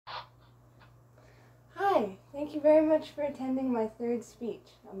Thank you very much for attending my third speech.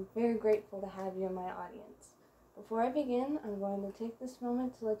 I'm very grateful to have you in my audience. Before I begin, I'm going to take this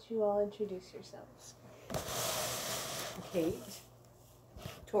moment to let you all introduce yourselves. Kate,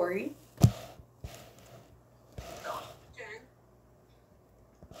 Tori, Jen.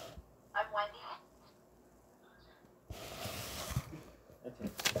 I'm Wendy.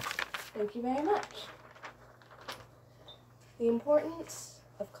 Thank you very much. The importance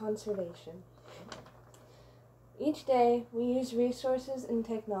of conservation. Each day, we use resources and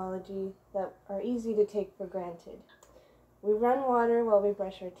technology that are easy to take for granted. We run water while we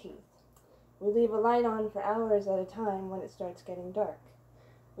brush our teeth. We leave a light on for hours at a time when it starts getting dark.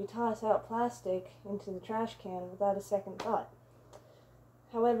 We toss out plastic into the trash can without a second thought.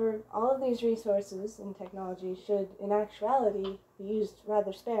 However, all of these resources and technology should, in actuality, be used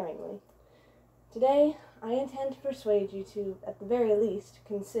rather sparingly. Today, I intend to persuade you to, at the very least,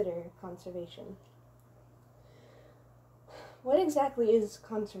 consider conservation. What exactly is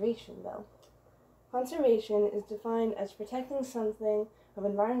conservation, though? Conservation is defined as protecting something of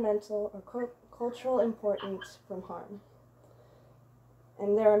environmental or cultural importance from harm.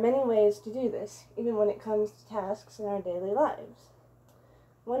 And there are many ways to do this, even when it comes to tasks in our daily lives.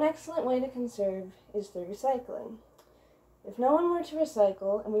 One excellent way to conserve is through recycling. If no one were to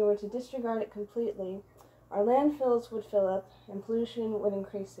recycle and we were to disregard it completely, our landfills would fill up and pollution would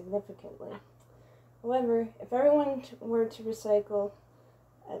increase significantly. However, if everyone were to recycle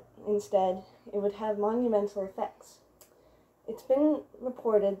instead, it would have monumental effects. It's been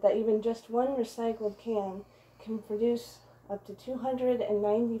reported that even just one recycled can produce up to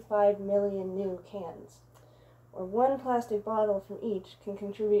 295 million new cans, or one plastic bottle from each can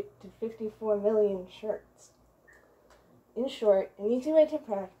contribute to 54 million shirts. In short, an easy way to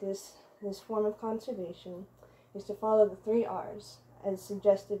practice this form of conservation is to follow the 3 R's, as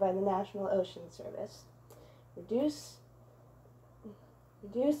suggested by the National Ocean Service. Reduce,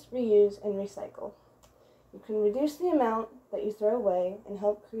 reuse, and recycle. You can reduce the amount that you throw away and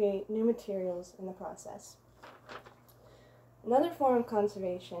help create new materials in the process. Another form of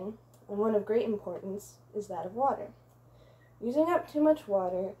conservation, and one of great importance, is that of water. Using up too much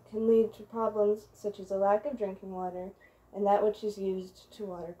water can lead to problems such as a lack of drinking water and that which is used to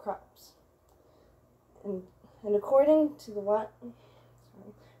water crops. And according to the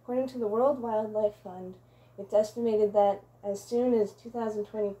World Wildlife Fund, it's estimated that as soon as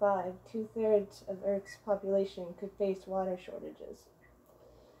 2025, 2/3 of Earth's population could face water shortages.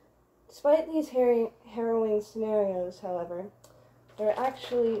 Despite these harrowing scenarios, however, there are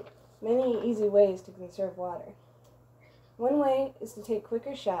actually many easy ways to conserve water. One way is to take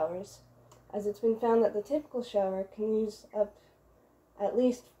quicker showers, as it's been found that the typical shower can use up at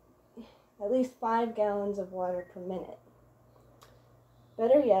least 5 gallons of water per minute.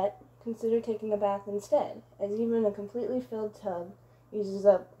 Better yet, consider taking a bath instead, as even a completely filled tub uses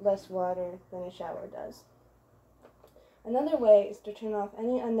up less water than a shower does. Another way is to turn off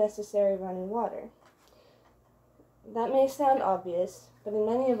any unnecessary running water. That may sound obvious, but in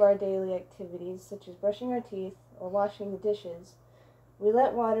many of our daily activities, such as brushing our teeth or washing the dishes, we're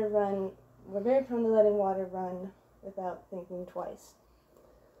very prone to letting water run without thinking twice.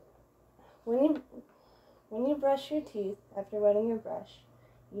 When you brush your teeth after wetting your brush,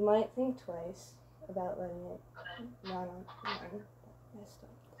 you might think twice about letting it run.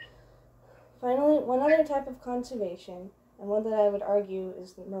 Finally, one other type of conservation, and one that I would argue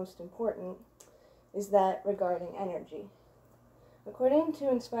is the most important, is that regarding energy. According to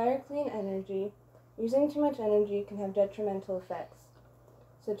Inspire Clean Energy, using too much energy can have detrimental effects,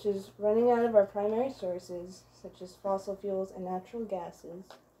 such as running out of our primary sources, such as fossil fuels and natural gases,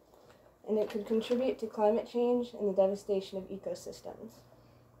 and it could contribute to climate change and the devastation of ecosystems.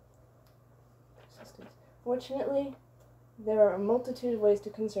 Fortunately, there are a multitude of ways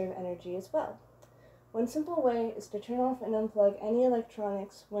to conserve energy as well. One simple way is to turn off and unplug any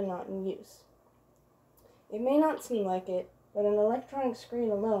electronics when not in use. It may not seem like it, but an electronic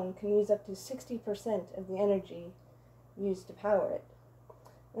screen alone can use up to 60% of the energy used to power it.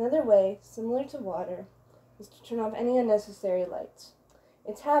 Another way, similar to water, is to turn off any unnecessary lights.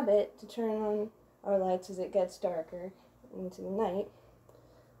 It's habit to turn on our lights as it gets darker into the night,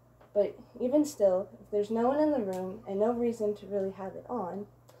 but even still, if there's no one in the room and no reason to really have it on,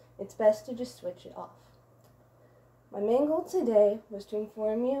 it's best to just switch it off. My main goal today was to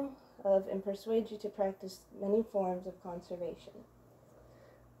inform you of and persuade you to practice many forms of conservation.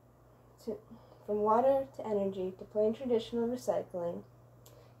 From water to energy to plain traditional recycling,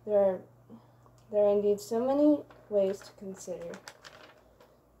 there are indeed so many ways to consider.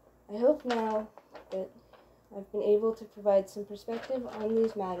 I hope now that I've been able to provide some perspective on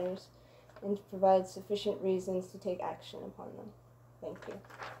these matters and to provide sufficient reasons to take action upon them. Thank you.